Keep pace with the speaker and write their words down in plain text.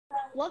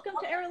Welcome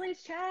to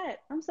Aerolase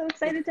Chat. I'm so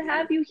excited to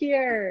have you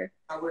here.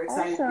 We're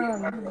excited to be a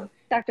part of Awesome. it.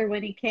 Dr.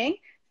 Winnie King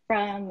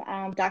from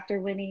Dr.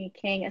 Winnie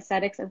King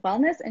Aesthetics and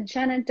Wellness in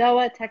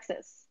Shenandoah,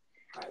 Texas.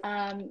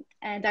 Right.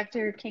 And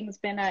Dr. King's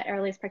been an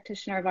Aerolase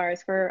practitioner of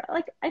ours for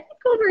I think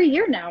over a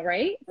year now,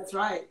 right? That's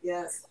right,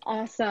 yes.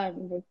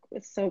 Awesome.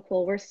 It's so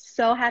cool. We're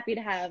so happy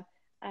to have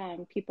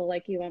people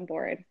like you on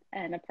board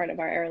and a part of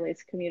our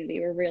Aerolase community.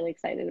 We're really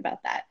excited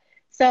about that.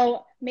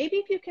 So maybe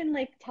if you can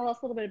tell us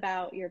a little bit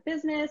about your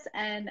business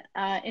and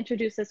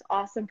introduce this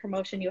awesome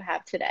promotion you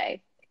have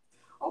today.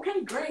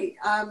 Okay, great.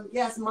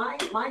 Yes, my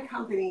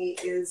company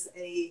is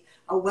a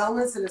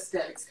wellness and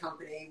aesthetics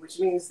company, which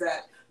means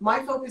that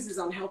my focus is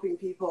on helping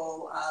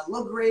people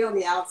look great on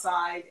the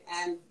outside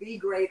and be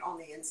great on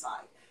the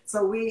inside.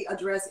 So we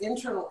address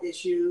internal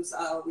issues.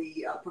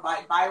 We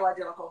provide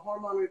bioidentical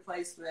hormone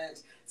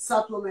replacement,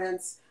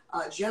 supplements,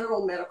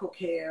 general medical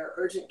care,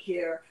 urgent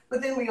care, but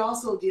then we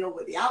also deal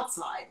with the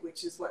outside,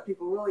 which is what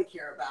people really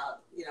care about.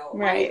 You know,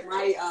 Right.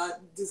 my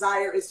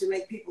desire is to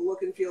make people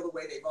look and feel the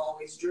way they've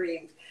always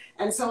dreamed.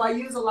 And so I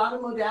use a lot of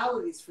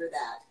modalities for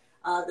that.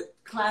 The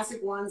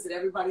classic ones that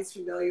everybody's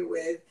familiar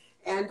with.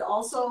 And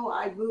also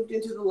I moved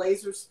into the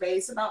laser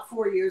space about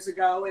 4 years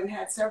ago and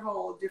had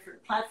several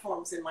different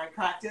platforms in my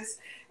practice.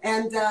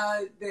 And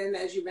then,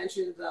 as you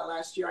mentioned,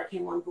 last year I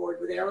came on board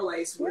with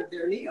Aerolase with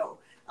their Neo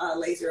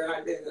laser, and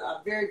I've been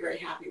very, very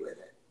happy with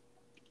it.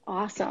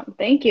 Awesome.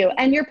 Thank you.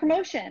 And your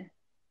promotion.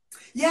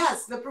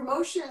 Yes, the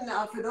promotion,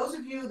 for those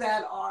of you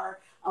that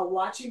are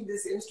watching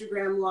this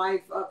Instagram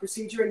live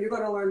procedure, and you're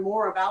going to learn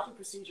more about the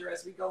procedure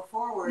as we go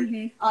forward,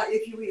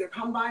 if you either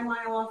come by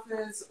my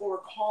office or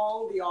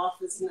call the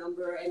office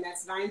number, and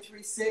that's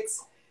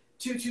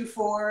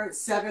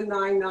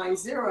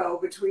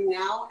 936-224-7990 between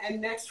now and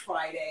next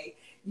Friday,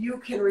 you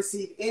can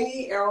receive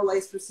any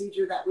Aerolase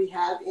procedure that we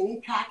have, any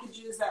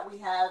packages that we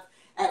have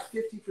at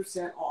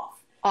 50%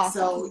 off.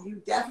 Awesome. So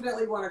you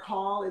definitely want to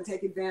call and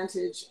take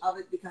advantage of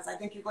it, because I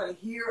think you're going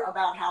to hear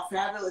about how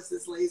fabulous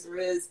this laser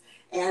is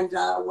and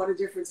what a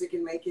difference it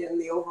can make in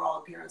the overall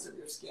appearance of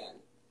your skin.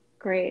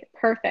 Great.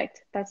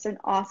 Perfect. That's an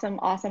awesome,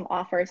 awesome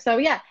offer. So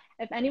yeah,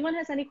 if anyone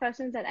has any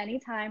questions at any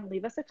time,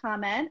 leave us a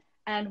comment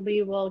and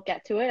we will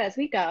get to it as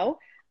we go.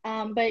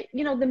 But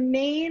you know, the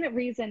main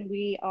reason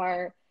we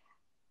are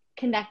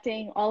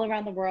connecting all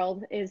around the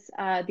world is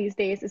these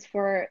days is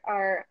for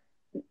our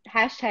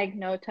hashtag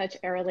no touch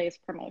Aerolase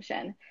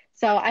promotion.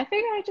 So I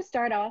figured I'd just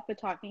start off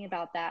with talking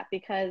about that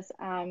because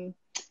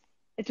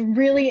it's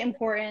really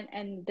important,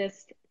 and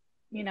this,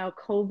 you know,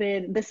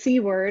 COVID, the C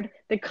word,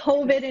 the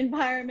COVID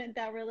environment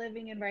that we're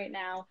living in right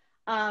now.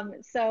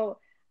 So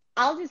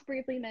I'll just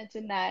briefly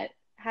mention that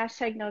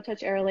hashtag no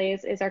touch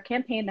Aerolase is our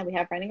campaign that we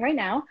have running right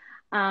now.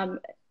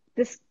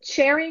 This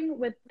sharing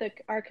with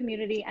our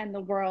community and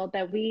the world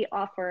that we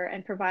offer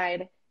and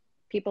provide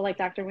people like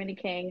Dr. Winnie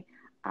King,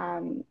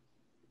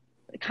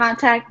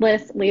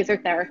 contactless laser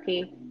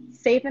therapy,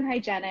 safe and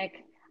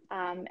hygienic.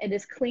 It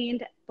is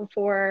cleaned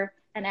before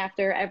and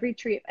after every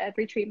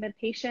treatment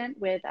patient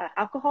with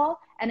alcohol,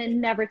 and it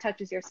never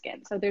touches your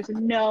skin. So there's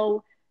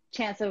no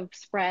chance of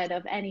spread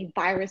of any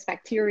virus,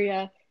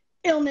 bacteria,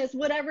 illness,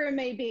 whatever it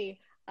may be.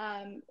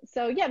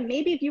 So yeah,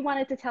 maybe if you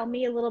wanted to tell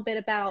me a little bit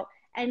about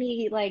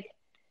any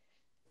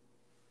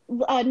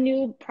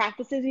new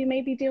practices you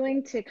may be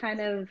doing to kind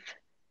of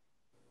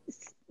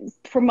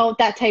promote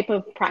that type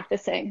of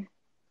practicing.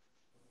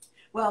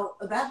 Well,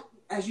 that,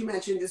 as you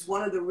mentioned, is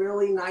one of the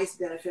really nice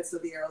benefits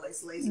of the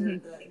Aerolase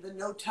laser, the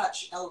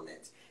no-touch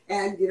element.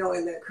 And, you know,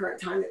 in the current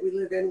time that we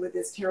live in with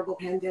this terrible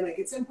pandemic,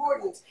 it's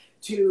important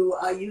to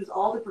use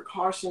all the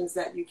precautions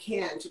that you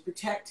can to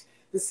protect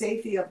the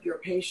safety of your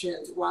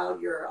patient while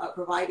you're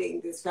providing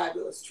this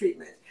fabulous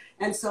treatment.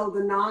 And so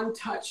the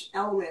non-touch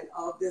element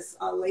of this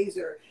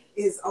laser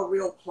is a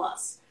real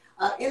plus.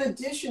 In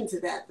addition to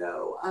that,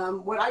 though,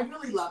 what I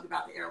really loved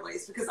about the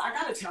Aerolase, because I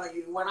got to tell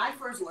you, when I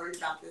first learned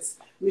about this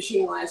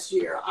machine last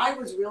year, I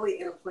was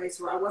really in a place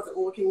where I wasn't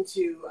looking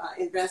to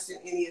invest in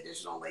any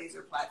additional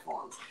laser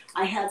platforms.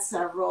 I had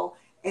several,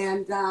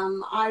 and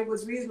I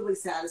was reasonably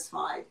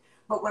satisfied.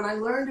 But when I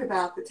learned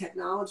about the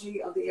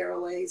technology of the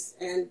Aerolase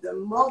and the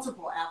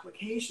multiple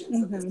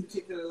applications of this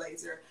particular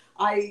laser,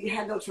 I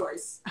had no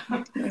choice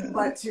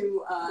but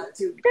to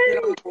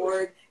get on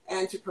board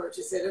and to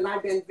purchase it. And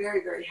I've been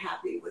very, very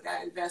happy with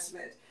that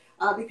investment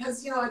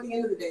because, you know, at the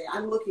end of the day,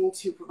 I'm looking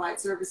to provide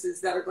services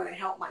that are going to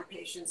help my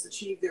patients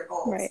achieve their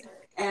goals. Right.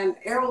 And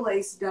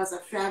Aerolase does a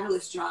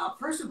fabulous job.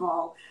 First of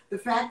all, the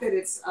fact that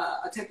it's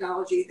a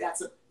technology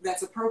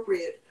that's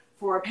appropriate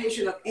for a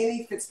patient of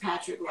any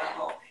Fitzpatrick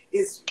level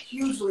is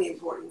hugely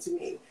important to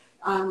me.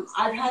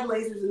 I've had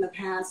lasers in the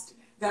past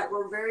that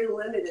were very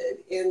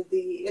limited in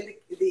the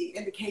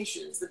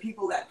indications, the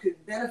people that could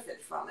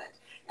benefit from it.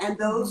 And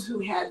those who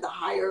had the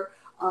higher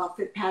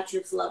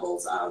Fitzpatrick's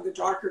levels, the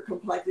darker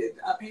complected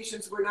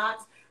patients were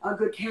not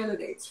good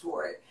candidates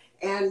for it.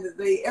 And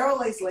the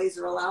Aerolase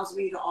laser allows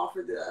me to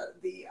offer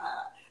the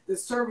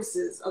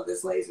services of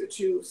this laser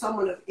to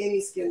someone of any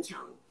skin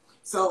tone.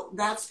 So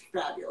that's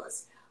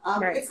fabulous.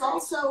 Right. It's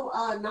also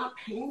not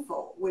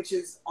painful, which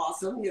is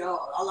awesome. You know,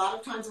 a lot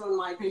of times when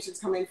my patients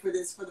come in for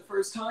this for the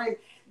first time,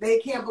 they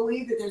can't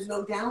believe that there's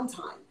no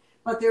downtime,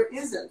 but there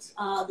isn't.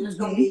 There's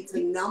no Mm-hmm. need to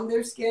numb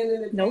their skin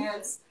in Nope.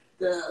 advance.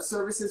 The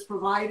service is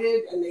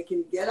provided, and they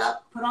can get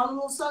up, put on a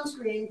little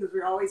sunscreen, because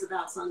we're always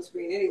about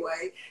sunscreen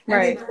anyway,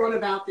 and then Right. go on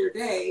about their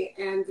day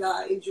and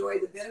enjoy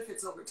the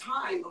benefits over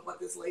time of what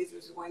this laser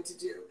is going to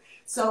do.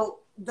 So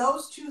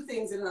those two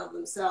things in and of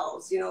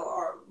themselves, you know,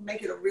 are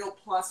make it a real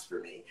plus for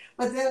me.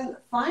 But then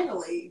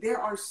finally, there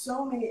are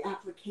so many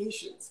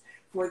applications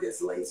for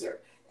this laser.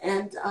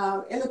 And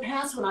in the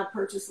past, when I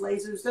purchased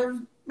lasers, there's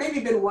maybe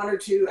been one or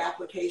two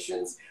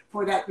applications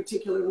for that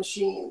particular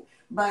machine.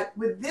 But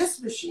with this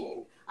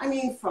machine, I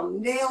mean,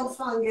 from nail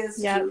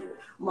fungus Yep. to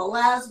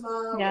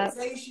melasma, Yep.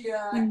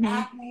 rosacea, Mm-hmm.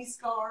 acne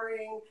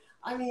scarring.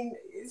 I mean,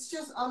 it's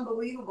just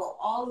unbelievable,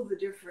 all of the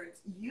different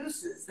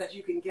uses that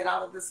you can get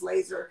out of this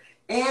laser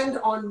and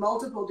on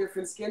multiple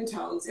different skin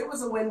tones. It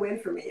was a win-win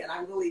for me, and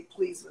I'm really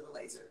pleased with the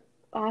laser.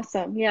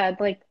 Awesome. Yeah,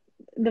 like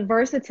the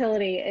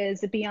versatility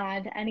is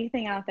beyond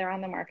anything out there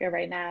on the market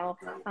right now.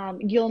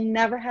 You'll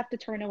never have to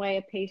turn away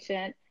a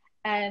patient.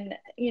 And,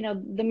 you know,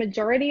 the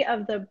majority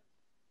of the,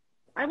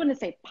 I wouldn't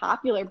say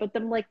popular, but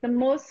the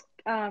most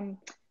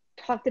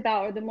talked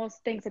about, or the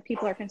most things that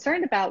people are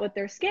concerned about with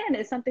their skin,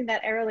 is something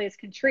that Aerolase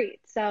can treat.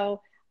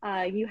 So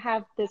you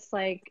have this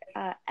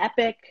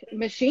epic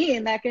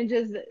machine that can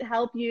just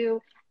help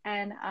you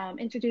and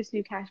introduce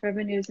new cash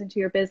revenues into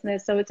your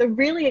business. So it's a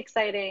really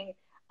exciting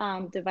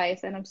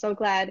device, and I'm so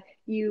glad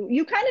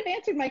you kind of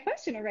answered my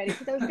question already,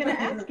 because I was going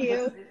to ask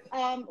you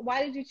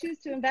why did you choose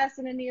to invest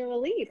in a Neo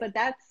Elite? But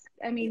that's,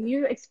 I mean,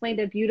 you explained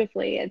it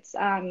beautifully.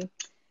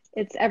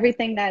 It's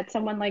everything that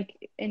someone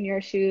like in your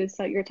shoes,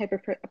 so your type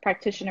of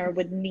practitioner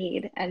would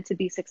need and to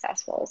be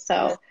successful. That's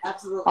So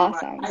absolutely right.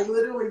 awesome. I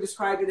literally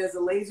describe it as a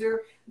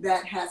laser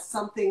that has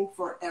something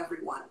for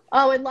everyone.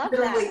 Oh, I love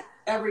Literally that.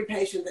 every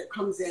patient that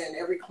comes in,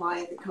 every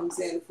client that comes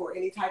in for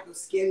any type of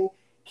skin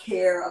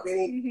care of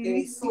any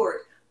Hmm.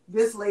 sort,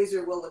 this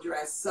laser will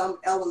address some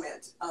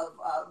element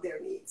of their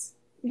needs.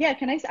 Yeah,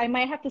 I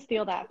might have to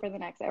steal that for the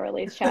next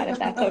Aerolase chat if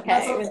that's That's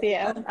okay with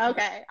okay. you.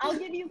 Okay, I'll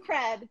give you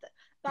cred.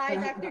 By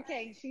Dr.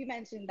 King, she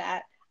mentioned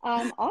that.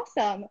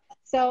 Awesome.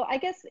 So I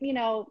guess, you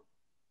know,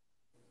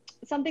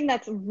 something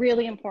that's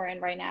really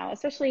important right now,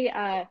 especially,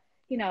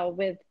 you know,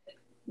 with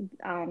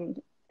um,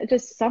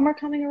 just summer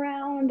coming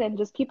around and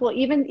just people,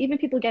 even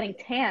people getting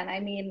tan. I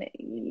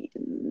mean,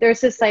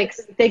 there's this like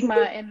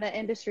stigma in the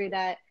industry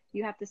that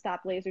you have to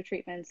stop laser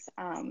treatments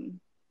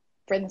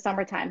for in the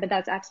summertime, but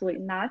that's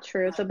absolutely not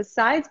true. So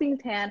besides being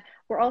tan,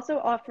 we're also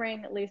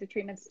offering laser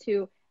treatments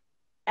to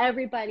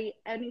everybody,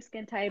 any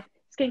skin type,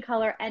 skin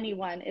color,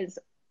 anyone is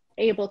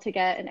able to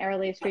get an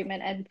Aerolase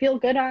treatment and feel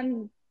good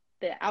on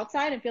the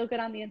outside and feel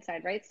good on the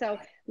inside, right? So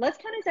let's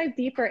kind of dive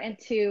deeper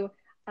into,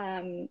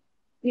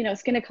 you know,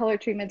 skin and color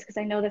treatments, because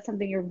I know that's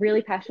something you're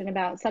really passionate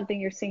about, something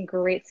you're seeing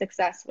great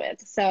success with.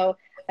 So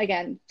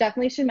again,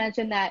 definitely should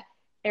mention that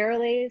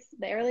Aerolase,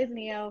 the Aerolase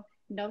Neo,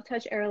 no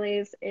touch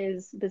Aerolase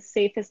is the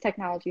safest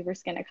technology for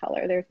skin and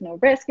color. There's no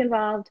risk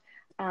involved.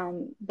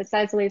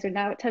 Besides the laser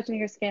not touching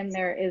your skin,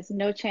 there is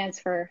no chance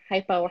for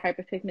hypo or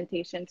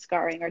hyperpigmentation,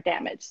 scarring, or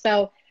damage.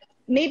 So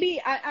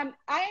maybe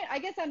I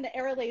guess I'm the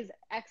Aerolase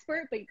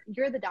expert, but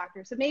you're the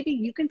doctor. So maybe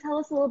you can tell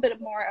us a little bit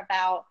more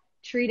about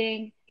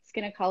treating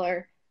skin and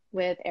color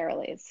with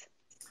Aerolase.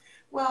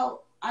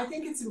 Well, I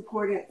think it's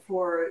important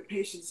for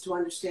patients to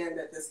understand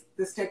that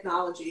this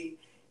technology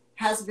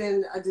has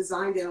been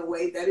designed in a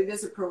way that it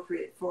is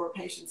appropriate for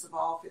patients of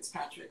all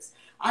Fitzpatricks.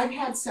 I've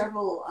had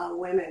several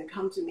women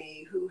come to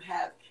me who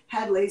have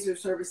had laser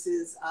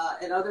services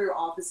at other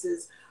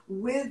offices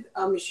with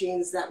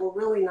machines that were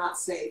really not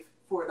safe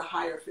for the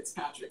higher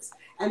Fitzpatricks,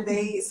 and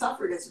they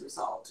suffered as a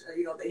result.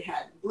 You know, they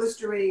had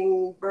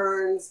blistering,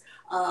 burns,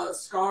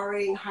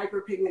 scarring,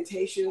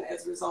 hyperpigmentation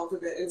as a result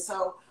of it. And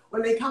so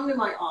when they come to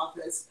my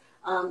office,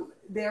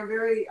 they're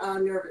very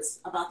nervous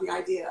about the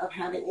idea of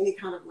having any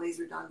kind of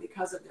laser done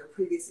because of their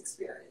previous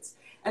experience.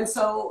 And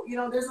so, you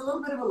know, there's a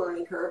little bit of a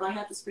learning curve. I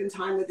have to spend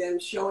time with them,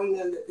 showing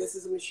them that this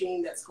is a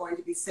machine that's going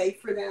to be safe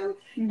for them,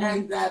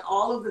 and that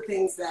all of the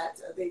things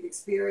that they've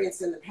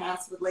experienced in the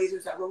past with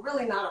lasers that were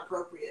really not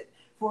appropriate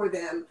for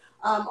them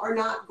are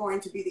not going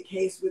to be the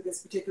case with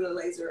this particular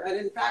laser. And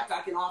in fact,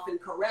 I can often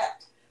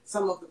correct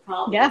some of the Yeah,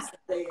 problems that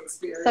they such a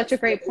experience.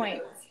 great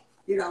point.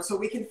 You know, so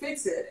we can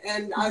fix it.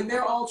 And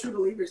they're all true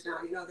believers now.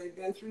 You know, they've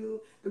been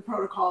through the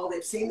protocol,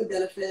 they've seen the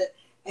benefit,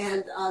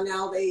 and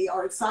now they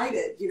are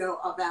excited, you know,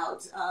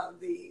 about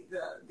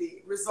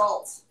the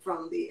results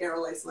from the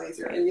Aerolase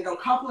laser. And, you know,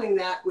 coupling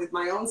that with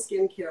my own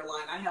skincare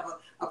line, I have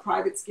a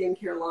private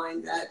skincare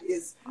line that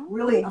is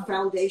really a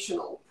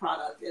foundational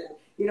product. And,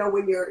 you know,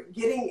 when you're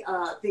getting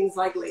things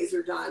like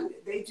laser done,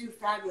 they do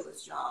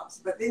fabulous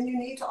jobs. But then you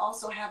need to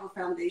also have a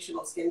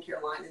foundational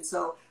skincare line. And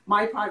so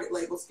my private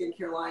label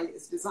skincare line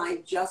is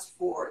designed just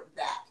for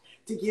that,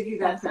 to give you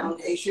that Awesome.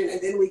 foundation.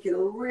 And then we can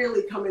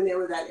really come in there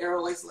with that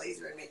Aerolase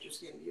laser and make your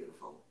skin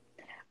beautiful.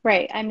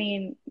 Right. I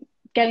mean,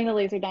 getting the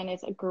laser done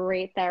is a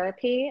great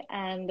therapy,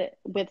 and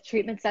with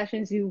treatment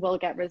sessions, you will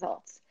get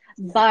results.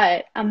 Yeah.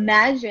 But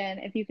imagine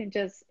if you can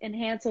just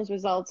enhance those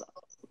results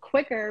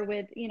quicker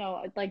with, you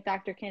know, like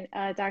Dr. King's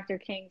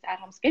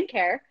at-home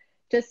skincare,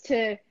 just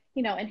to,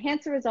 you know,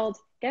 enhance the results,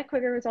 get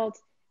quicker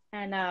results,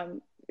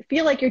 and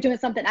feel like you're doing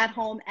something at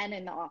home and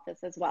in the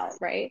office as well,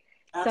 right?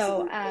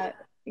 So, Absolutely.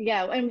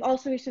 yeah, and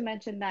also we should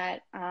mention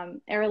that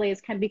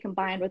Aerolase can be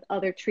combined with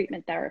other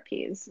treatment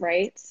therapies,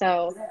 right?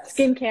 So Yes.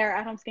 skincare,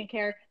 at-home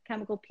skincare,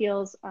 chemical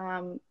peels,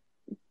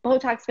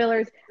 Botox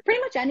fillers, pretty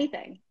much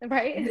anything,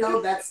 right?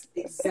 No, that's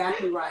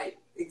exactly right.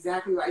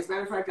 Exactly right. As a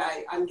matter of fact,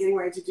 I'm getting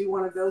ready to do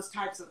one of those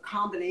types of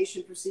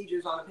combination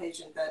procedures on a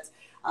patient that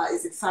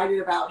is excited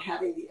about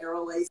having the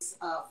Aerolase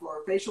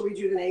for facial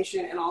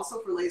rejuvenation and also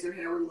for laser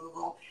hair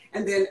removal.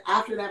 And then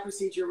after that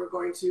procedure, we're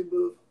going to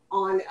move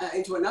on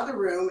into another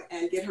room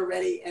and get her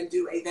ready and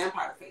do a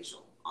vampire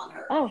facial on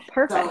her. Oh, So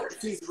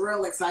perfect. she's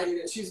real excited,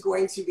 and she's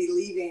going to be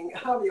leaving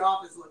the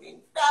office looking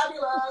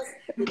fabulous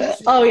because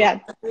she's Oh, got yeah.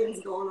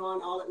 things going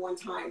on all at one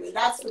time. And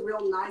that's the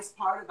real nice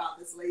part about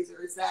this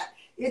laser, is that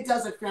it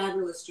does a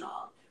fabulous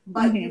job,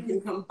 but you Hmm.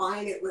 can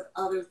combine it with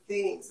other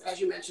things. As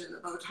you mentioned, the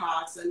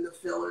Botox and the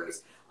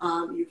fillers.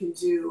 You can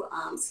do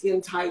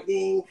skin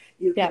tightening.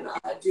 You Yeah.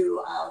 can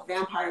do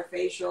vampire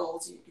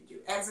facials. You can do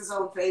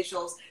exosome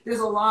facials. There's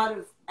a lot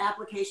of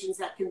applications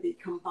that can be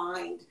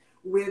combined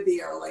with the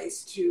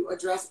Aerolase to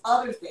address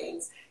other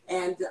things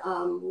and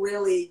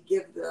really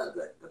give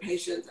the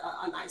patient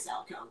a nice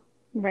outcome.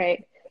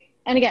 Right.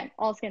 And again,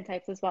 all skin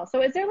types as well.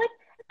 So is there like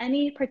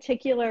any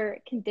particular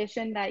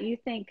condition that you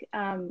think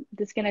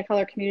the skin of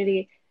color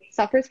community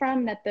suffers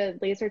from that the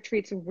laser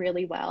treats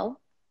really well?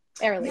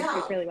 Aerolase Yeah,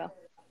 treats really well.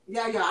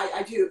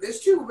 I do. There's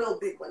two real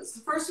big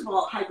ones. First of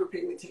all,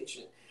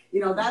 hyperpigmentation. You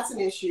know, Mm. that's an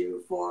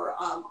issue for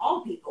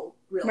all people,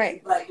 really,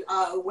 Right. but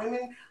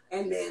women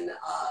and men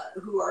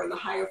who are in the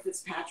higher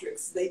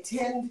Fitzpatrick's, they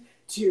tend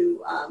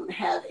to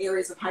have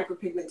areas of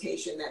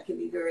hyperpigmentation that can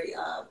be very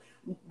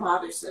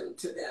bothersome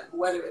to them,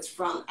 whether it's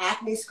from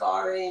acne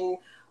scarring,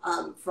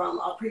 from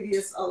a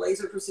previous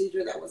laser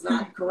procedure that was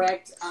not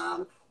correct,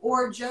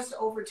 or just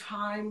over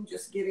time,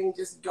 just getting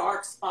just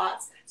dark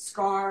spots,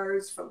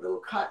 scars from little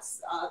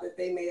cuts that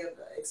they may have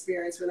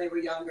experienced when they were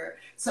younger.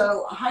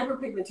 So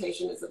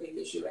hyperpigmentation is a big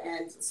issue,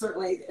 and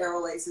certainly the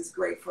Aerolase is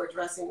great for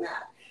addressing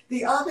that.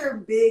 The other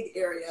big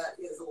area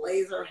is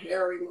laser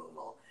hair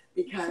removal,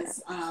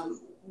 because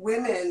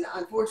women,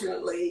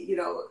 unfortunately, you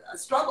know,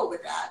 struggle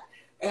with that,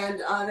 and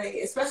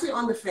they, especially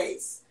on the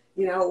face,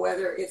 you know,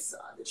 whether it's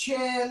the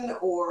chin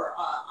or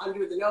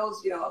under the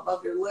nose, you know,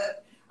 above their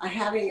lip,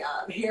 having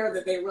hair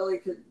that they really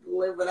could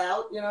live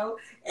without, you know.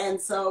 And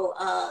so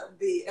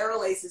the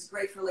Aerolase is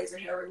great for laser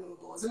hair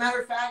removal. As a matter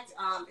of fact,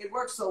 it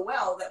works so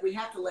well that we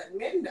have to let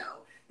men know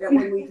that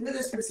when we do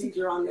this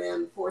procedure on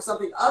them for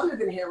something other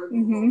than hair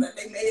removal, Hmm. that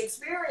they may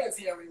experience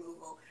hair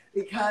removal,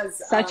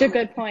 because Such a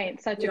good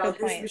point. Such you a know,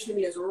 good this point. machine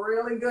is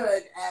really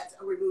good at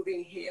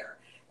removing hair.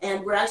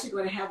 And we're actually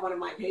going to have one of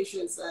my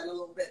patients in a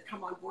little bit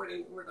come on board,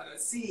 and we're going to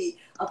see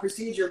a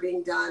procedure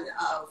being done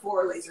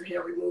for laser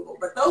hair removal.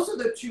 But those are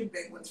the two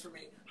big ones for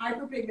me: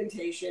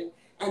 hyperpigmentation,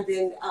 and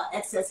then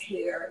excess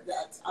hair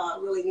that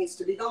really needs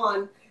to be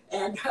gone.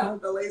 And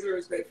the laser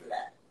is great for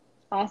that.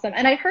 Awesome.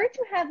 And I heard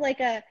you have like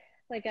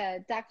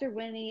a Dr.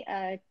 Winnie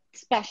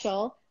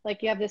special.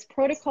 Like you have this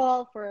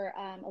protocol for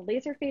a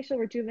laser facial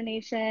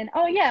rejuvenation.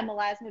 Oh yeah,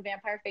 melasma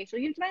vampire facial.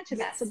 You've mentioned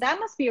that. So Yes. that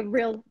must be a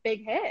real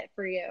big hit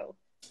for you.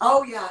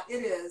 Oh yeah,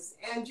 it is.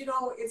 And you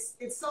know, it's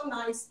so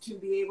nice to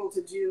be able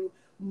to do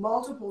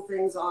multiple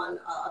things on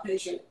a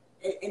patient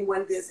in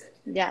one visit,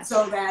 so Yes.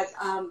 that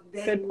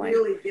they Good point.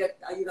 really get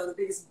you know, the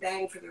biggest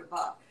bang for their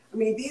buck. I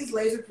mean, these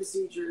laser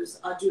procedures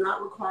do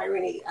not require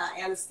any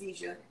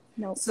anesthesia,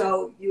 Nope.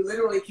 so you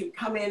literally can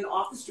come in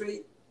off the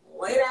street,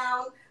 lay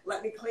down,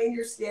 let me clean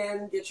your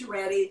skin, get you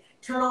ready,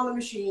 turn on the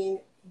machine,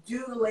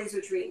 do the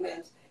laser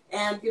treatment.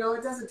 And, you know,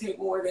 it doesn't take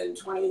more than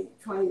 20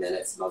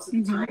 minutes most of the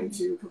Hmm. time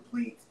to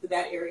complete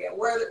that area,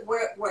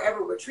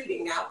 wherever we're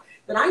treating. Now,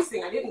 the nice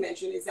thing I didn't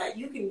mention is that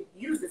you can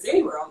use this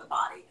anywhere on the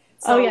body.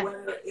 Oh So yeah.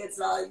 whether it's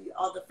on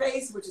the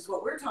face, which is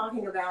what we're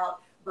talking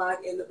about,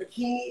 but in the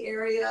bikini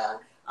area,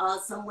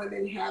 some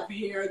women have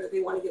hair that they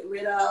want to get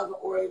rid of,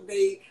 or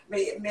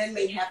men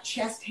may have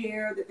chest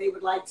hair that they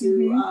would like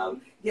to Hmm.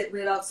 get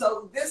rid of.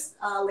 So this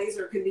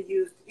laser can be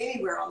used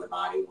anywhere on the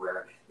body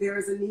where there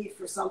is a need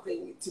for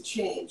something to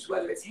change,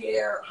 whether it's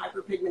hair,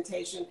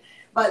 hyperpigmentation.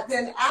 But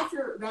then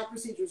after that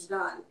procedure is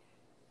done,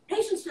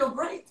 patients feel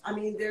great. I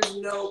mean, there's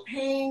no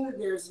pain,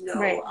 there's no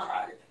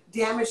Right.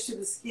 damage to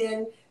the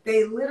skin.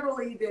 They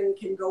literally then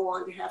can go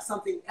on to have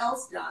something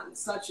else done,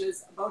 such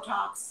as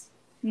Botox,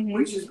 Hmm.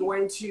 which is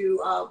going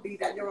to be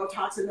that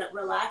neurotoxin that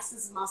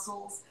relaxes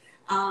muscles,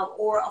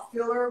 or a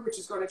filler, which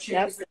is going to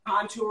change Yep. the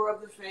contour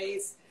of the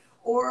face,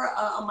 or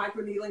a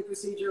microneedling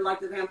procedure like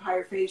the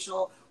vampire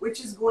facial, which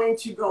is going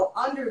to go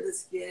under the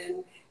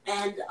skin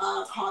and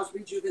cause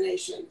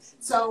rejuvenation.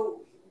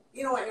 So,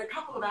 you know, in a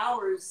couple of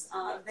hours,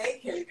 they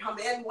can come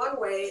in one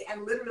way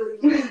and literally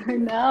leave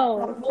No.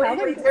 Tell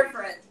completely them.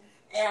 different.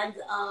 And,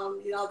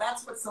 you know,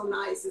 that's what's so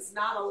nice. It's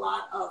not a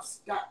lot of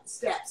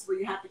steps where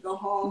you have to go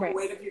home, Right.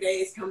 wait a few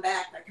days, come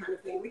back, that kind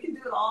of thing. We can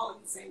do it all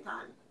at the same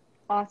time.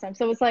 Awesome.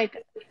 So it's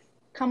like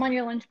come on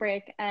your lunch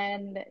break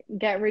and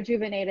get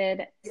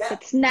rejuvenated, Yeah.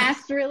 get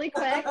snacks really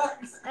quick,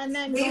 and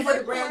then go Leave to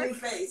with a brand work. new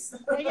face.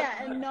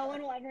 Yeah, and no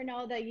one will ever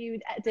know that you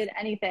did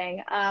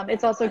anything.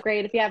 It's also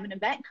great if you have an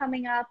event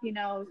coming up, you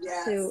know,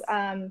 just to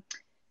Yes.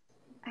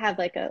 have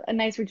like a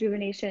nice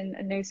rejuvenation,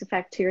 a nice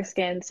effect to your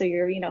skin. So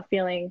you're, you know,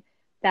 feeling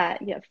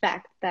that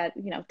effect, that,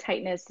 you know,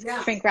 tightness,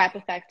 Yeah. shrink wrap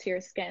effect to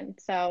your skin.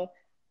 So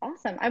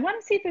awesome. I want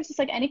to see if there's just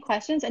like any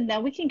questions, and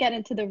then we can get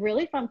into the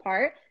really fun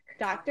part.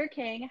 Dr.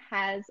 King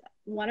has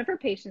one of her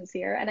patients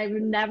here, and I've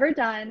never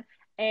done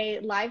a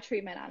live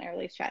treatment on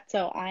AerolaseChat.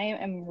 So I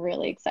am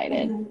really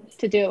excited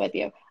to do it with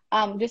you.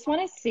 Just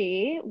want to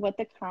see what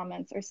the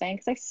comments are saying,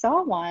 because I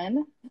saw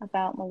one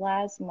about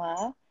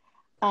melasma.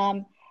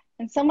 And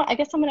someone, I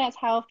guess someone asked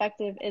how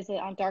effective is it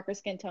on darker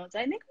skin tones.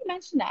 I think we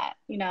mentioned that,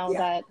 you know, Yeah.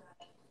 that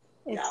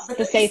Yeah, it's but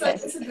the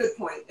safest. it's a good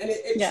point, and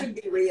it Yeah, should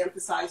be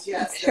re-emphasized,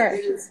 yes, that sure.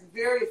 it is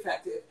very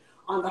effective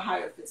on the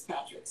higher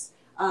Fitzpatricks.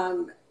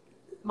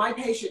 My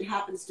patient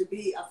happens to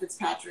be a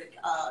Fitzpatrick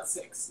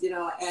 6, you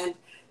know, and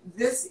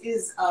this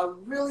is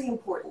really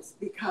important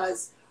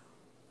because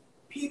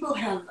people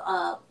have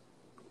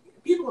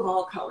people of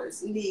all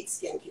colors need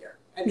skincare,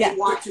 and they Yes.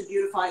 want to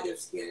beautify their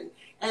skin.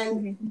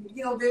 And Mm-hmm.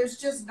 you know, there's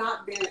just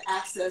not been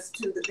access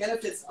to the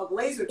benefits of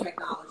laser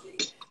technology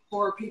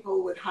for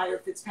people with higher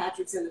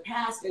Fitzpatricks in the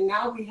past, and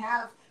now we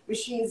have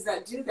machines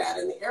that do that,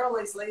 and the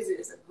Aerolase laser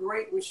is a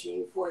great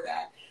machine for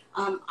that.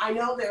 I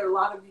know there are a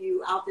lot of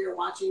you out there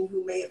watching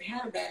who may have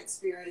had a bad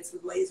experience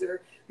with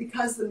laser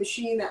because the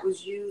machine that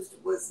was used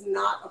was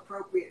not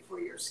appropriate for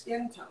your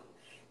skin tone.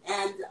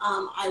 And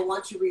I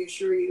want to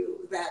reassure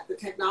you that the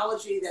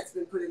technology that's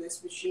been put in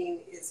this machine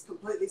is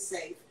completely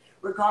safe,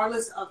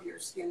 regardless of your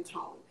skin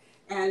tone.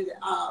 And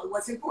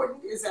what's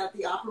important is that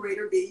the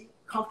operator be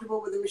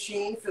comfortable with the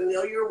machine,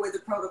 familiar with the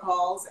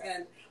protocols,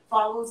 and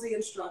follows the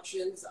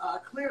instructions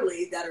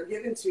clearly that are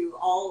given to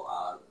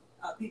all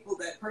people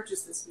that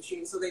purchase this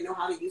machine, so they know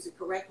how to use it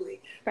correctly.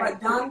 Right.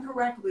 But done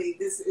correctly,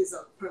 this is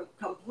a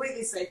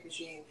completely safe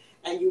machine,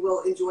 and you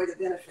will enjoy the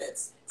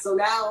benefits. So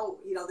now,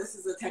 you know, this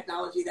is a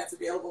technology that's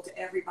available to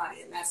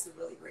everybody, and that's the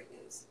really great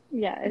news.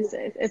 Yeah,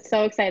 it's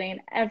so exciting.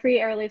 Every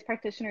Aerolase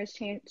practitioner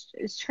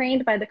is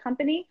trained by the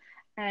company,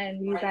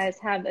 and you guys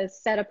have a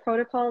set of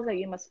protocols that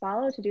you must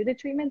follow to do the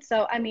treatment.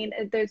 So, I mean,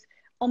 there's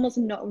almost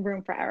no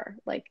room for error.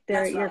 Like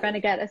you're going to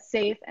get a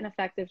safe and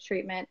effective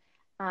treatment.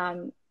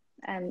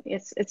 And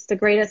it's the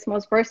greatest,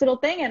 most versatile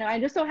thing. And I'm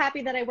just so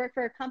happy that I work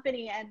for a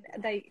company and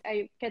that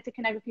I get to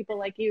connect with people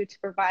like you to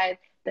provide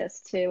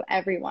this to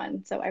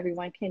everyone, so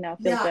everyone can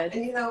feel good.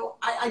 And you know,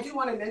 I do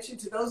want to mention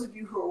to those of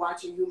you who are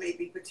watching who may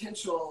be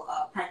potential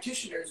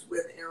practitioners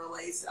with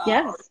Aerolase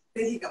or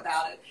thinking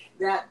about it,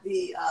 that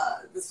the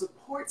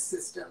support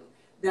system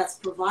that's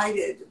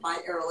provided by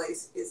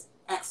Aerolase is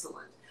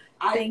excellent.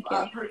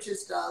 I've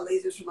purchased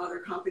lasers from other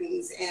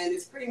companies, and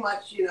it's pretty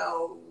much, you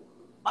know,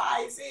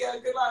 bye, see ya,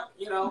 good luck,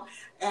 you know,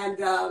 and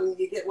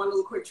you get one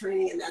little quick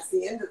training, and that's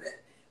the end of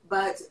it.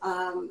 But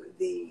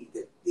the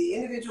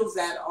individuals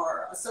that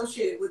are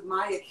associated with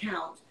my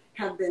account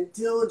have been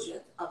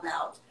diligent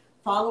about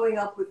following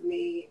up with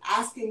me,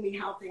 asking me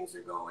how things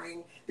are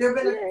going. There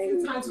have been a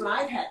few times when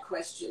I've had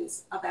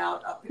questions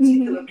about a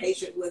particular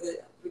patient with a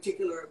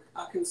particular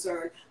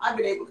concern. I've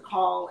been able to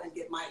call and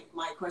get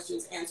my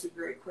questions answered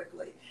very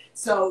quickly.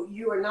 So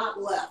you are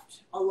not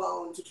left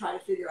alone to try to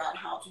figure out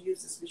how to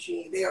use this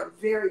machine. They are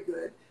very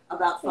good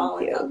about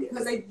following up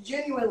because they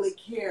genuinely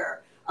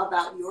care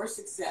about your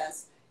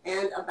success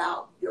and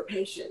about your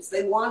patients.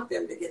 They want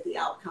them to get the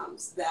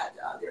outcomes that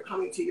they're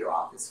coming to your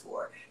office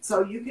for.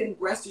 So you can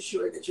rest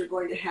assured that you're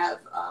going to have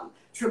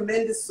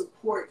tremendous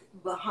support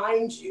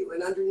behind you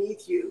and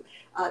underneath you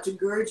to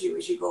gird you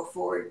as you go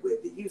forward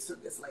with the use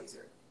of this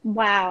laser.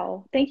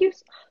 Wow. Thank you.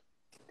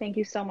 Thank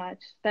you so much.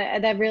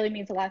 That really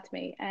means a lot to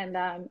me. And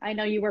I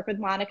know you work with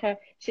Monica.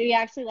 She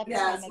actually left.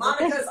 Yes,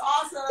 Monica's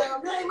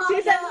awesome. Hey, Monica.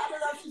 She said, I don't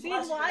know if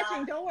she's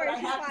watching. Don't worry,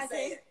 she's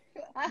watching.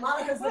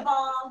 Monica's the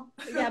bomb.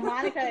 Yeah,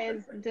 Monica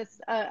is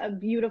just a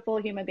beautiful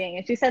human being.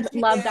 And she said,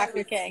 love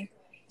Dr. King.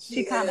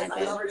 She commented.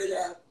 I love her to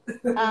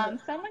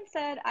death. Someone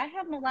said, I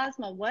have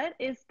melasma. What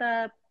is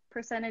the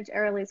percentage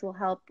Aerolase will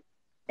help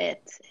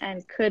it?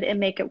 And could it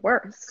make it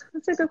worse?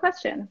 That's a good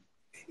question.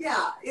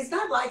 Yeah, it's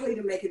not likely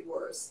to make it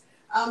worse.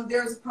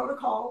 There's a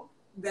protocol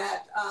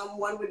that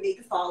one would need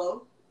to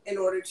follow in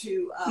order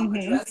to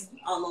address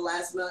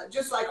melasma,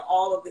 just like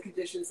all of the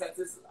conditions that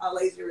this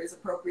laser is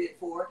appropriate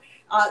for.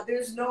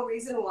 There's no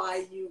reason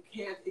why you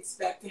can't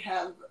expect to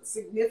have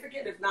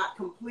significant, if not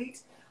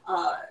complete,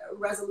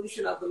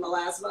 resolution of the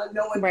melasma.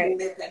 No one can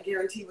make that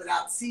guarantee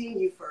without seeing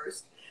you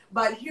first.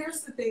 But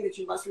here's the thing that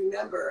you must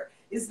remember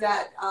is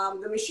that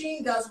the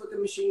machine does what the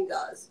machine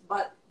does,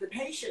 but the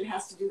patient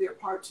has to do their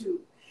part too.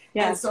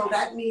 And so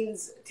that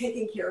means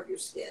taking care of your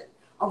skin,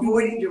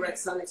 avoiding direct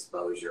sun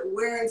exposure,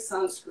 wearing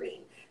sunscreen,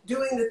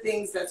 doing the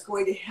things that's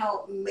going to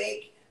help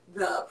make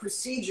the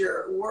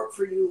procedure work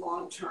for you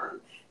long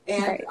term.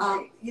 And,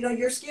 you know,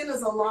 your skin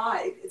is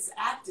alive, it's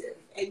active,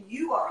 and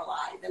you are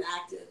alive and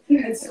active.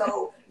 And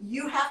so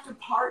you have to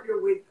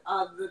partner with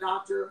the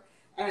doctor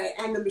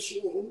and the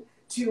machine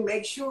to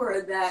make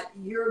sure that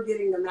you're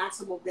getting the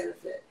maximal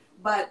benefit.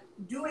 But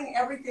doing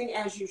everything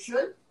as you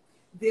should,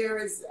 there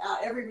is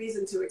every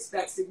reason to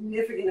expect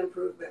significant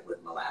improvement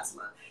with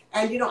melasma.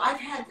 And, you know, I've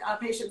had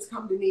patients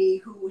come to me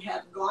who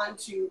have gone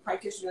to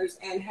practitioners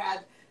and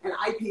had an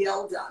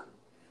IPL done.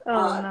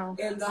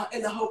 In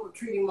the hope of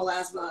treating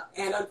melasma.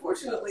 And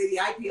unfortunately, the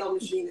IPL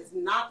machine is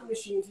not the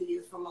machine to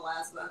use for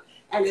melasma.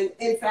 And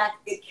in fact,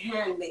 it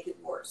can make it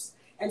worse.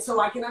 And so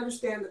I can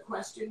understand the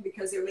question,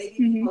 because there may be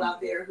people out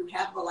there who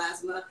have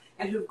melasma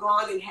and who've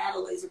gone and had a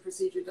laser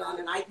procedure done,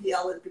 an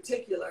IPL in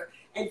particular,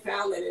 and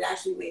found that it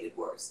actually made it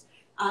worse.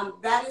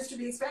 That is to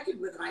be expected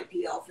with an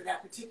IPL for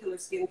that particular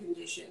skin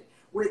condition.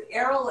 With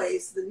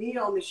Aerolase, the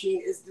Neo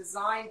machine is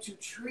designed to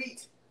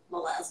treat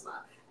melasma.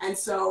 And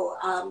so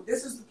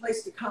this is the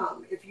place to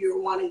come if you're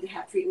wanting to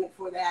have treatment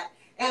for that.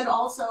 And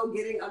also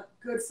getting a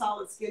good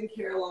solid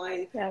skincare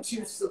line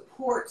to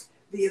support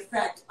the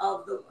effect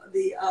of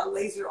the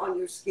laser on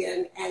your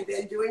skin, and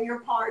then doing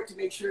your part to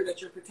make sure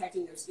that you're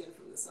protecting your skin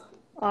from the sun.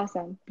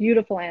 Awesome.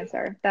 Beautiful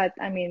answer. That,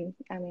 I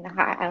don't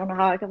know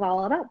how I could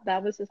follow it up.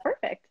 That was just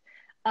perfect.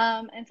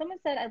 And someone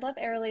said, I love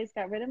Aerolase,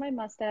 got rid of my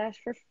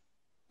mustache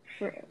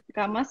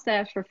got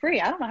mustache for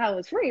free. I don't know how it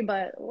was free,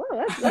 but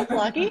whoa, that's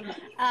lucky.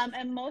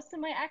 And most of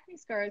my acne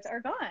scars are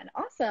gone.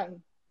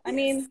 Awesome. I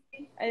mean,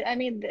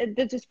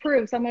 it just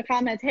proves. Someone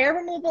comments hair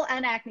removal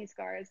and acne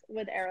scars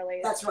with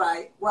Aerolase. That's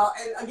right. Well,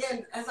 and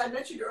again, as I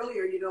mentioned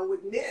earlier, you know,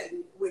 with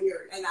men,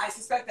 and I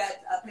suspect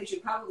that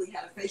patient probably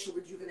had a facial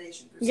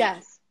rejuvenation procedure.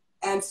 Yes.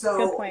 And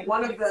so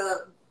one of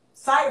the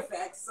side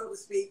effects, so to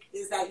speak,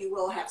 is that you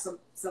will have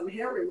some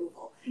hair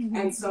removal.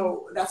 And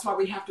so that's why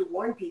we have to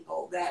warn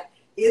people that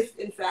if,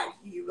 in fact,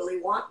 you really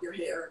want your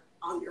hair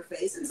on your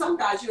face, and some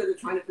guys, you know, they're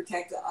trying to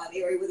protect an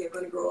area where they're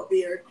going to grow a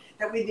beard,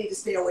 that we need to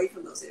stay away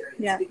from those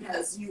areas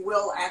because you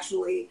will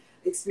actually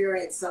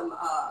experience some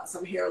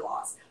hair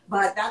loss.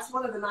 But that's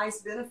one of the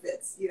nice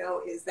benefits, you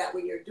know, is that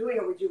when you're doing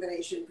a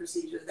rejuvenation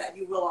procedure, that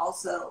you will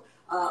also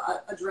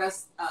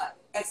address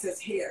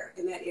excess hair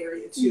in that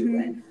area too.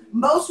 And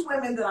most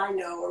women that I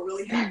know are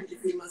really happy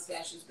to see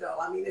mustaches go.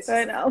 I mean, it's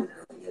just,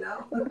 you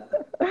know.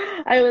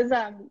 I was,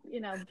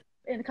 you know,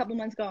 in a couple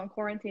months ago in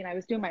quarantine, I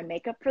was doing my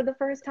makeup for the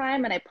first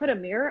time, and I put a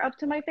mirror up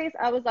to my face.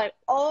 I was like,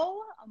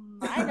 oh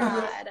my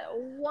God,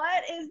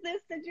 what is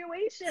this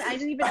situation? I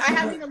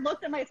haven't even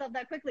looked at myself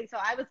that quickly. So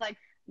I was like,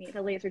 need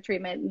a laser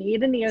treatment,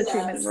 need a Neo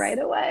treatment right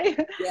away.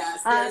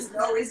 Yes, there's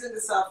no reason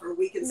to suffer.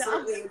 We can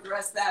certainly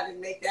address that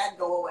and make that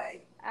go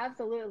away.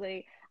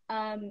 Absolutely.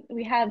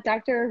 We have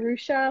Dr.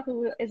 Arusha,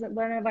 who is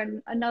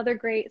another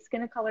great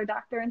skin of color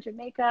doctor in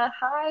Jamaica.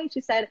 Hi, she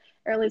said,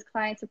 Aerolase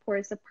client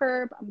support is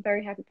superb. I'm a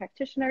very happy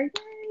practitioner.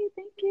 Yay,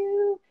 thank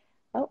you.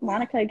 Oh,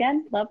 Monica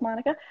again. Love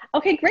Monica.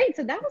 Okay, great.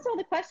 So that was all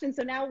the questions.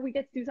 So now we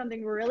get to do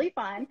something really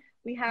fun.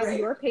 We have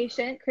your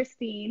patient,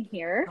 Christine,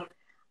 here.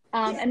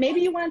 And maybe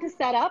you wanted to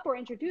set up or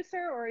introduce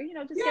her, or, you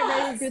know, just get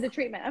ready to do the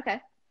treatment.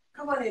 Okay.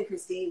 Come on in,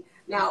 Christine.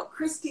 Now,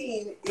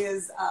 Christine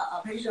is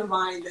a patient of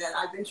mine that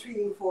I've been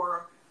treating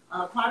for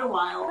quite a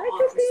while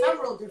on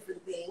several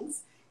different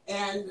things.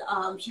 And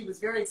she was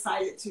very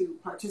excited to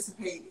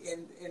participate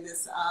in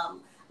this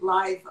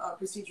live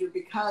procedure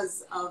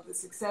because of the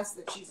success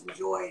that she's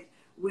enjoyed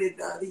with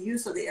the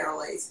use of the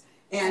Aerolase.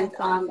 And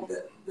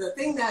the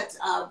thing that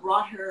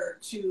brought her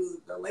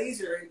to the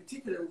laser in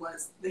particular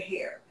was the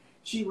hair.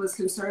 She was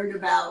concerned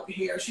about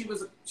hair. She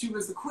was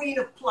the queen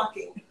of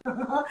plucking,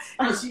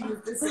 as she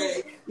used to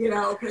say, you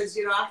know, because,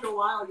 you know, after a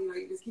while, you know,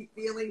 you just keep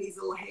feeling these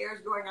little hairs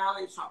growing out,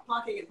 and you start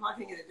plucking,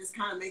 and it just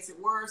kind of makes it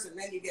worse. And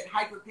then you get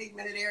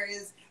hyperpigmented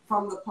areas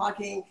from the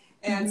plucking.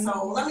 And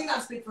so let me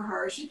not speak for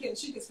her. She can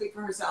speak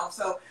for herself.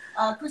 So,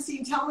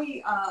 Christine, tell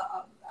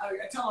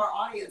our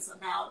audience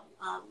about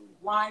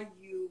why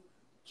you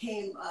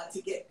came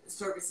to get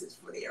services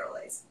for the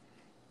Aerolase.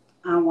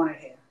 I wanted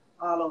hair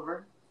all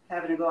over.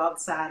 Having to go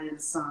outside in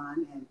the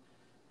sun and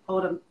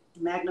hold a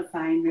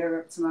magnifying mirror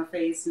up to my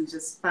face and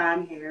just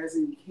find hairs,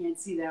 and you can't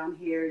see down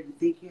here. You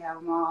think you have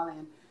them all,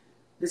 and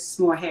this is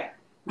more hair.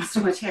 It's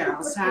too much hair. I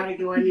was tired of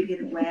going to get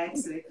it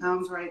waxed, and it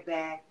comes right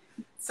back.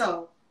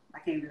 So I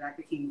came to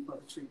Dr. King for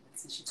the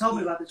treatments, and she told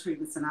me about the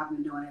treatments, and I've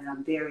been doing it, and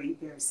I'm very,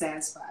 very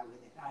satisfied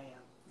with it. I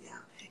am. Yeah.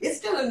 It's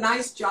done a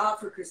nice job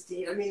for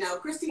Christine. I mean, now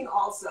Christine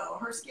also,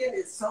 her skin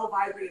is so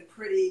vibrant and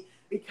pretty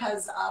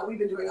because we've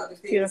been doing other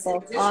things.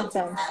 Beautiful.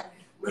 Awesome.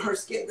 Her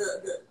skin,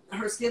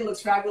 her skin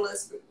looks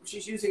fabulous.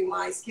 She's using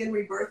my skin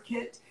rebirth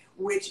kit,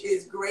 which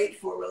is great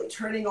for really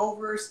turning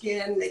over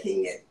skin,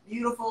 making it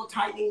beautiful,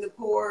 tightening the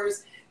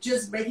pores,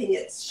 just making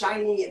it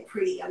shiny and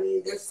pretty. I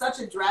mean, there's such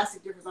a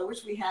drastic difference. I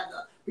wish we had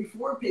the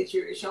before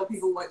picture to show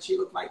people what she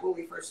looked like when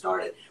we first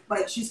started,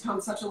 but she's come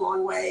such a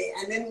long way.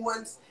 And then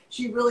once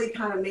she really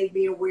kind of made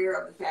me aware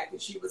of the fact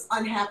that she was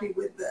unhappy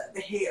with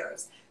the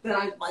hairs, then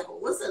I'm like, well,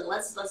 listen,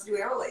 let's do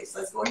Aerolase.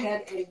 Let's go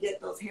ahead and get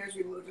those hairs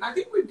removed. And I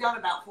think we've done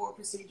about 4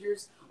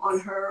 procedures on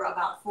her,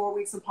 about 4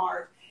 weeks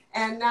apart.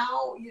 And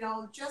now, you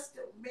know, just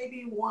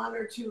maybe 1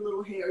 or 2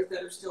 little hairs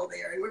that are still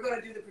there. And we're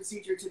going to do the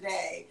procedure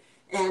today.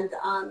 And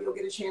you'll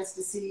get a chance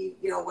to see,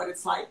 you know, what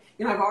it's like.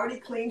 You know, I've already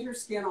cleaned her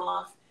skin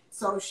off,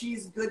 so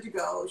she's good to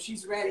go.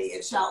 She's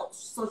ready. So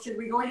should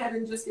we go ahead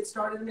and just get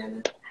started,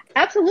 Amanda?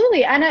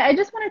 Absolutely. And I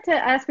just wanted to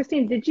ask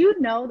Christine, did you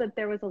know that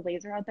there was a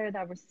laser out there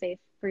that was safe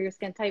for your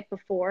skin type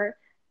before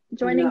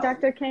joining No.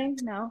 Dr. King?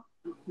 No?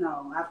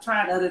 No, I've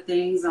tried other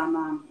things.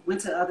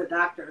 Went to other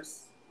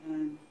doctors,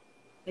 and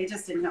they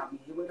just didn't help me.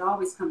 It would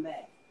always come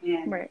back.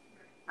 And Right.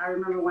 I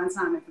remember one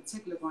time in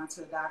particular going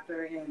to a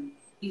doctor, and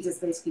he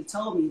just basically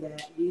told me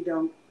that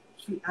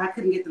I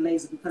couldn't get the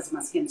laser because of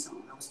my skin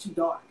tone. I was too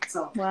dark.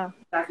 So Wow.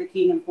 Dr.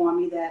 King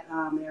informed me that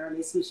the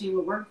Aerolase machine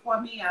would work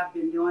for me. I've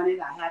been doing it.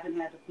 I haven't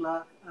had to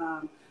plug.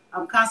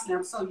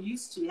 I'm so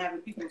used to having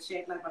people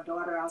check, like my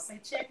daughter. I'll say,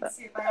 check to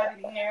see if I have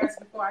any hairs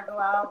before I go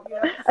out. You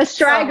know? A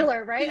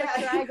straggler, So, right? Yeah,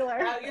 A straggler.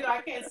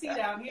 I can't see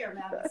down here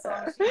now, so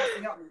she has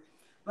to help me.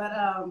 But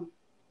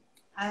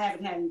I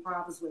haven't had any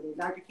problems with it.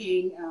 Dr.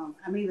 King,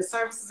 I mean, the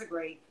services are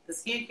great. The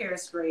skincare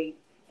is great.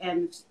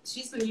 And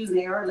she's been using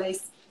the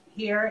Aerolase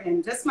here.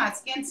 And just my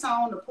skin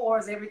tone, the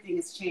pores, everything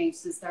has changed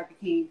since Dr.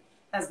 King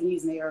has been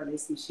using the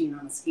Aerolase machine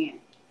on the skin.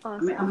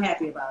 Awesome. I'm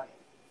happy about it.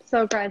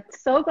 So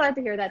glad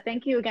to hear that.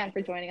 Thank you again for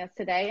joining us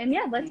today. And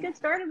yeah, let's get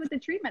started with the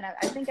treatment.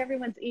 I think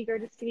everyone's eager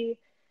to see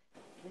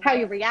how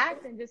you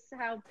react and just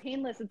how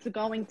painless it's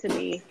going to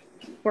be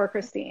for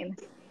Christine.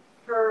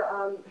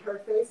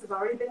 Her face has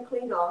already been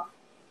cleaned off,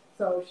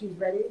 so she's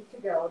ready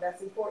to go.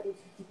 That's important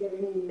to get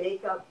any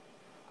makeup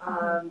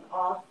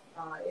off,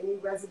 any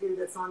residue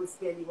that's on the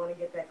skin. You want to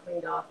get that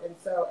cleaned off. And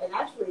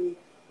actually,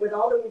 with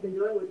all that we've been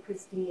doing with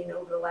Christine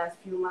over the last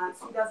few months,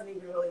 she doesn't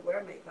even really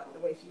wear makeup the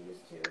way she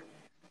used to.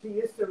 She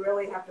used to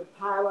really have to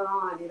pile it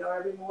on, you know,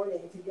 every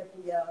morning to get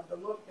the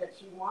look that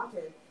she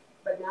wanted.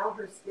 But now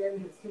her skin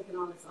has taken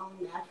on its own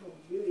natural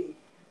beauty.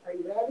 Are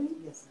you ready?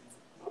 Yes,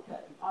 ma'am.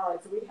 Okay. All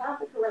right. So we have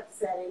the correct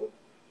setting,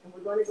 and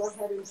we're going to go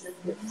ahead and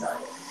just get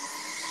started.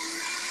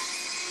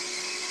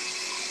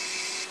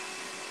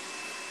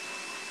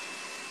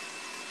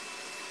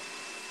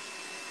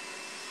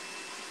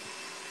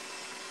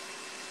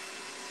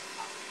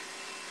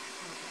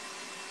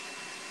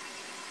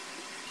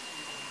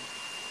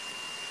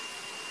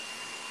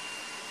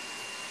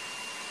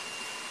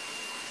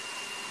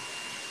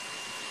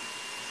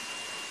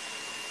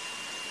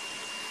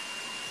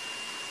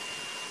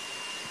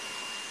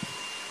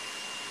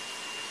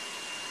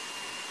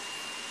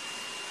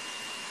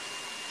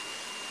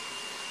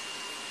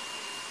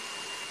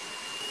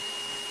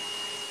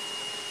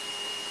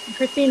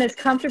 Christine is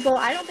comfortable.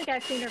 I don't think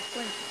I've seen her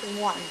flinch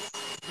once.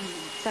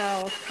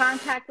 So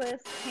contactless,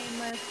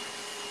 painless,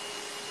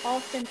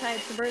 all skin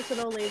types,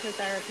 versatile laser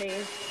therapy.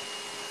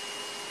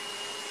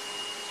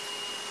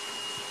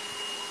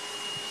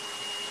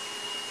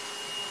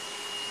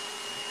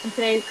 And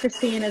today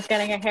Christine is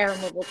getting a hair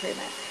removal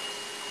treatment.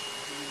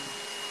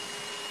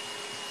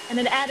 And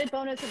an added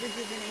bonus of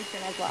rejuvenation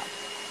as well.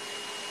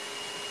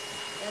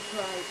 That's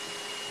right.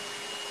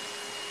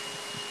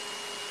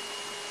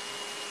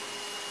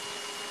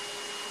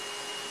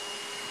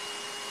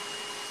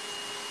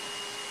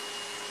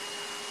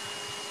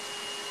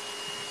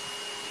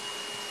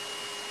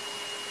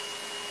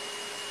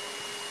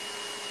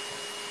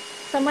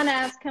 Someone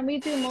asked, can we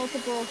do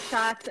multiple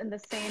shots in the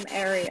same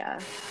area?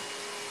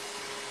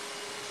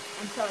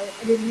 I'm sorry,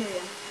 I didn't hear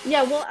you.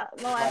 Yeah, we'll ask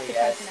the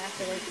question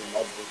afterwards.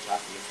 Multiple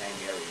shots in the same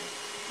area.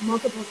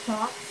 Multiple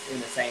shots? In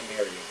the same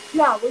area.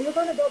 Yeah, well, you're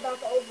going to go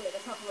back over it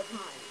a couple of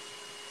times.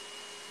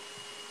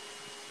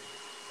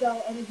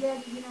 So, and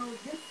again, you know,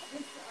 this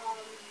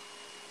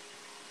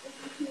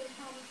machine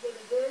comes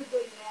with a very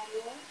good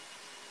manual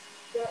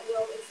that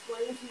will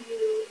explain to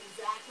you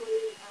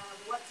exactly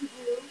what to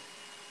do,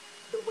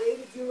 the way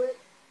to do it,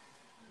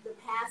 the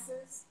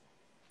passes,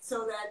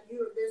 so that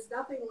there's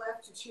nothing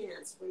left to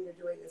chance when you're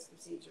doing this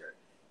procedure.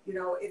 You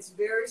know, it's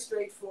very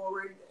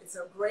straightforward. It's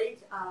a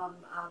great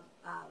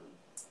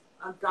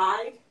a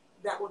guide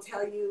that will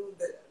tell you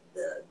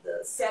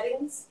the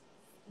settings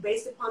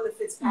based upon the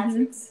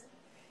Fitzpatrick's.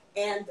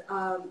 And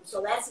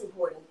so that's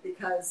important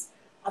because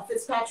a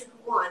Fitzpatrick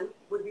 1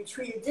 would be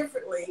treated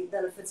differently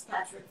than a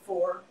Fitzpatrick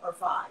 4 or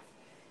 5.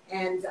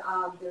 And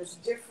there's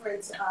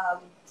different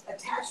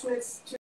attachments to